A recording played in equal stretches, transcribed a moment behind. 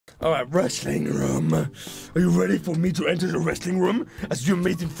All right, wrestling room. Are you ready for me to enter the wrestling room as your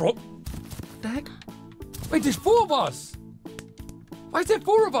amazing frog? What the heck? Wait, there's 4 of us. Why is there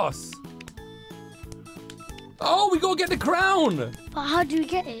 4 of us? Oh, we gotta get the crown. But how do we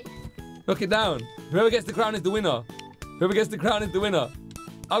get it? Knock it down. Whoever gets the crown is the winner. Whoever gets the crown is the winner.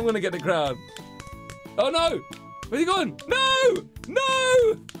 I'm gonna get the crown. Oh no! Where's he gone? No!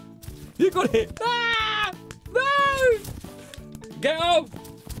 No! You got it! Ah! No! Get off!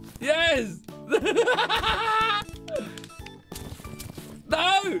 Yes!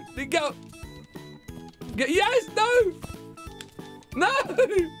 No! Go! Yes! No! No!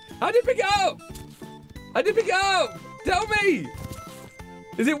 How did you pick it up? I didn't pick it up! Tell me!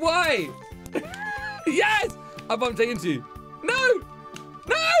 Is it Y? Yes! I bumped into you. No!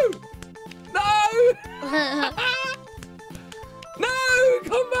 No! No! No!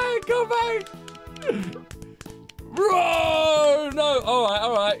 Come back! Come back! Bro! No!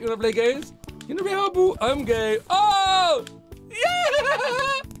 Alright. You wanna play games? You wanna play hardball? I'm gay. Oh! Yeah!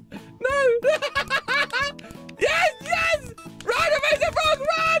 No! Yes! Yes! Run, Amazing Frog!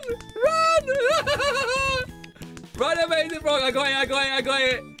 Run! Run! Run, Amazing Frog! I got it!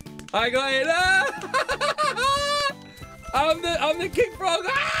 I'm the king frog!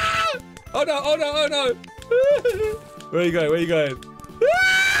 Ah! Oh no! Where are you going?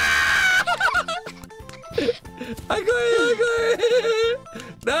 I got it!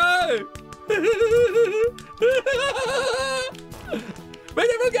 No! Where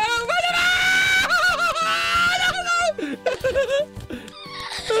did it go?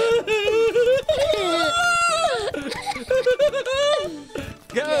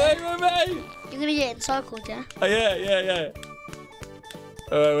 Get away from me! You're gonna get encircled, yeah? Oh, yeah.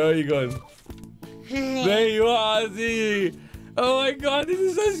 Alright, where are you going? There you are, I see you. Oh my god, this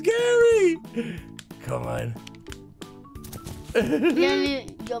is so scary. Come on.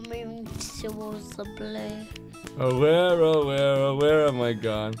 You're moving towards the blue. Oh, where am I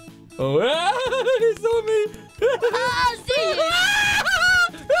gone? Oh, he saw me. I see you.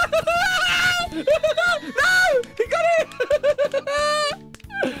 No, he got it.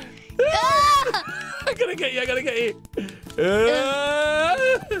 I gotta get you.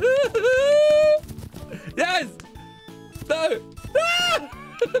 Yes. No.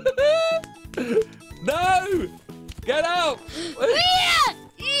 No. Get out.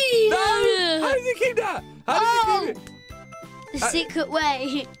 No. How did you keep that? How did you keep it? The secret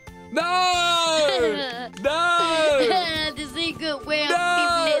way. No. No. The secret way of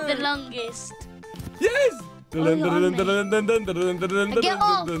keeping it the longest. Yes. Get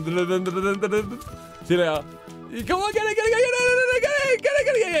off. See you later. Come on, get it.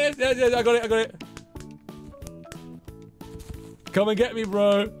 Yes, I got it. Come and get me,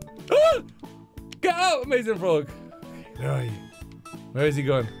 bro. Get out, Amazing Frog. Where are you? Where is he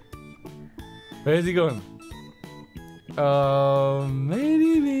gone? Maybe.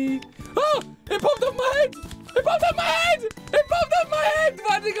 Oh, it popped up my head.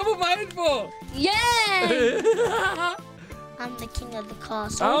 Why did it come off my head for? Yeah. I'm the king of the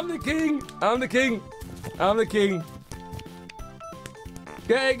castle. I'm the king.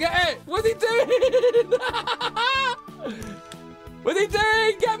 Get it. What's he doing?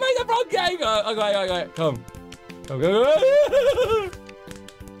 Get me the frog game. Okay. Come. Go.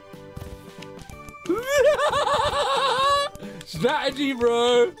 Strategy,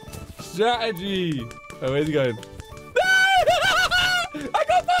 bro. Strategy. Oh, where's he going? No! I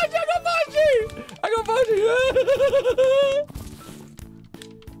got punched you.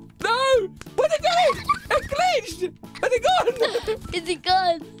 No! What's it doing? It glitched. Is it gone? Is it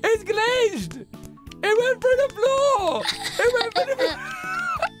gone? It's glitched. It went through the floor.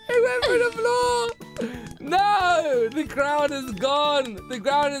 No! The crown is gone. The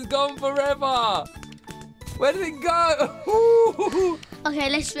crown is gone forever. Where did it go? Okay,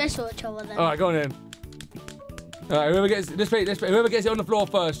 let's wrestle each other then. All right, go on then. All right, whoever gets whoever gets it on the floor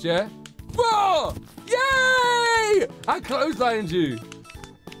first, yeah. Whoa! Yay! I clotheslined you.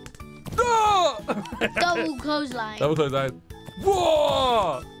 Double clothesline. Double clothesline.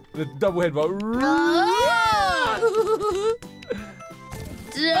 Whoa! The double headbutt.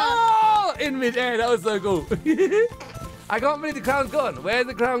 Oh! In mid-air, that was so cool. I can't believe the crown's gone. Where's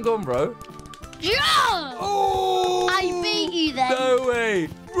the crown gone, bro? Yeah! Oh! I beat you then. No way.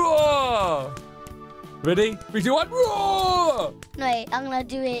 Roar! Ready? 3, 2, 1. Roar! Wait, I'm gonna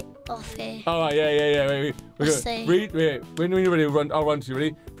do it off here. All right, yeah. Wait. Let's see. Wait. When you're ready, I'll run to you.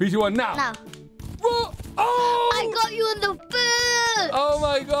 Ready? 3, 2, 1. Now. Now. Roar! Oh! I got you on the foot. Oh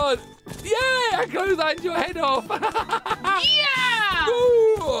my god! Yeah! I clotheslined your head off. Yeah!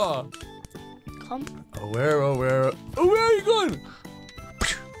 Ooh. Come. Where are you going?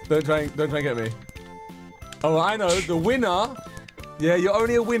 Don't try and get me. Oh, I know. The winner. Yeah, you're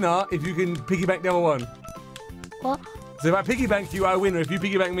only a winner if you can piggyback the other one. What? So if I piggyback you, I win. Or if you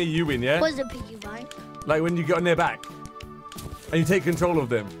piggyback me, you win, yeah? What's a piggy bank? Like when you get on their back. And you take control of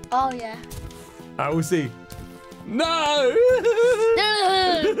them. Oh, yeah. I will see. No!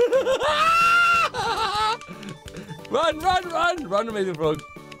 No! Run, run, run! Run, Amazing Frog.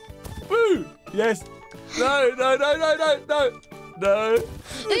 Woo! Yes. No, no, no, no, no, no. No.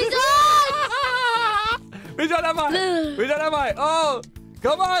 He's on! Which one am I? Which one am I? Oh!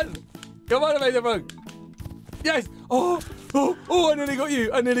 Come on! Come on, Amazing Frog. Yes! Oh! Oh! Oh! I nearly got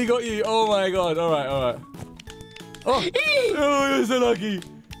you! I nearly got you! Oh my god! All right, all right. Oh! Oh! You're so lucky!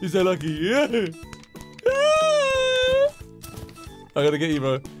 You're so lucky! Yeah! I gotta get you,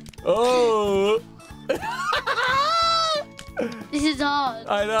 bro. Oh! This is hard.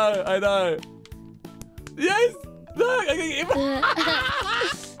 I know, I know. Yes! Look, I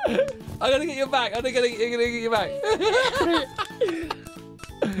gotta get you back. I gotta get you back. I'm gonna get you back.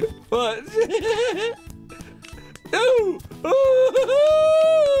 What? No!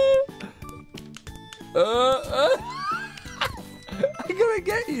 I gotta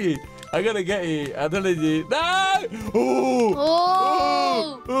get you. I gotta get you. I don't need you. No!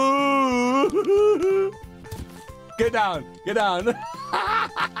 Oh! Oh! Oh! Get down. Get down.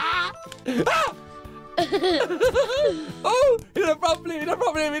 Oh! He doesn't front flip. He doesn't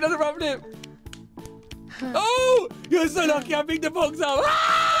front flip. He doesn't front flip. Oh! You're so lucky I picked the box up.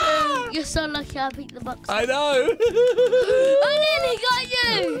 Ah! You're so lucky I picked the box up. I know. I nearly got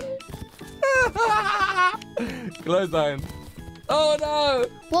you. Close down. Oh no!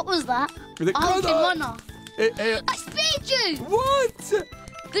 What was that? I can run off. I speed you! What?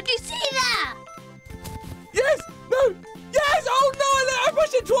 Could you see that? Yes! No! Yes! Oh no! I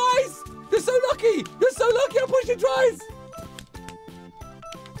pushed it twice! You're so lucky! You're so lucky I pushed it twice!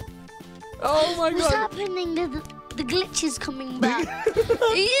 Oh my What's god! happening? The glitch is coming back.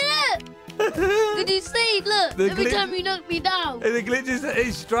 Yeah! Could you see? Look! Every time you knock me down. The glitch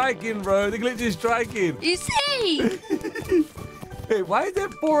is striking, bro. The glitch is striking. You see? Hey, why is there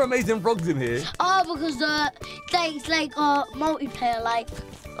 4 Amazing Frogs in here? Oh, because it's like multiplayer, like.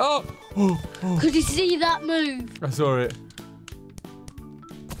 Oh. Could you see that move? I saw it.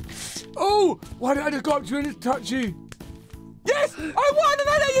 Oh! Why did I just go up to you and just touch you? Yes! I won and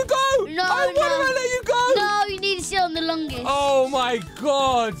I let you go! No, I won and I let you go! No, you need to sit on the longest. Oh my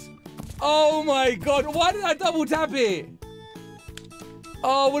god! Oh my god! Why did I double tap it?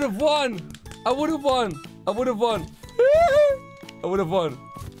 Oh, I would have won! I would have won! I would have won! I would have won!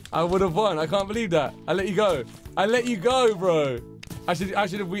 I would have won! I can't believe that! I let you go! I let you go, bro! I should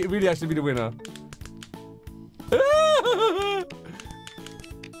have be the winner.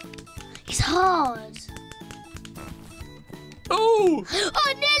 It's hard. Oh!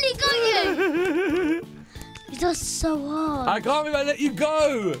 I nearly got you! It's just so hard. I can't believe I let you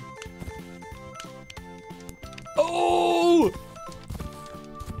go! Oh!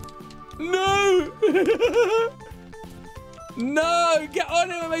 No! No! Get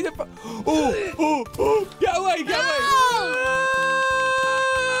on him, Amazing Frog! Oh! Get away! Get away!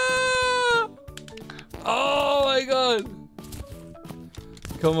 Oh my god!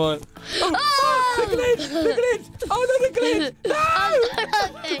 Come on! Oh! The glitch! The glitch! Oh no, the glitch! No!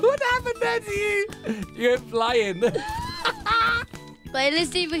 What happened there to you? You went flying. Wait, let's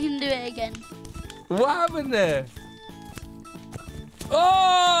see if we can do it again. What happened there?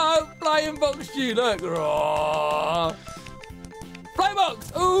 Oh! Flying box you, look! Oh. Fly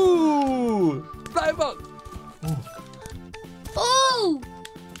box! Ooh! Fly box! Oh!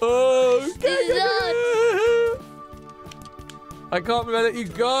 Oh! I can't believe I let you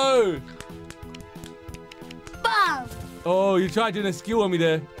go! Bam! Oh, you tried doing a skill on me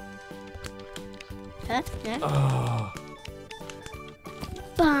there. Huh? Yeah. Oh.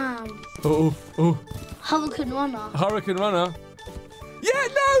 Bam! Oh! Hurricane runner. Hurricane runner. Yeah,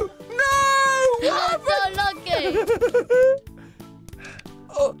 no! No! I'm so lucky!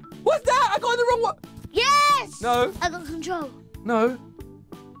 Oh, what's that? I got the wrong one. Yes! No. I got control. No.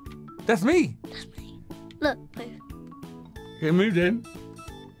 That's me. That's me. Look, move. Okay, move then.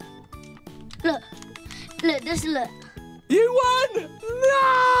 Look. Look, just look. You won!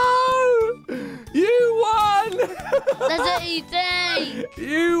 No! You won! That's what you do.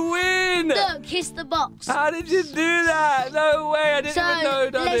 You win! Look, kiss the box. How did you do that? No way, I didn't even know.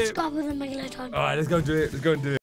 Let's go with the megalodon. All right, let's go do it. Let's go and do it.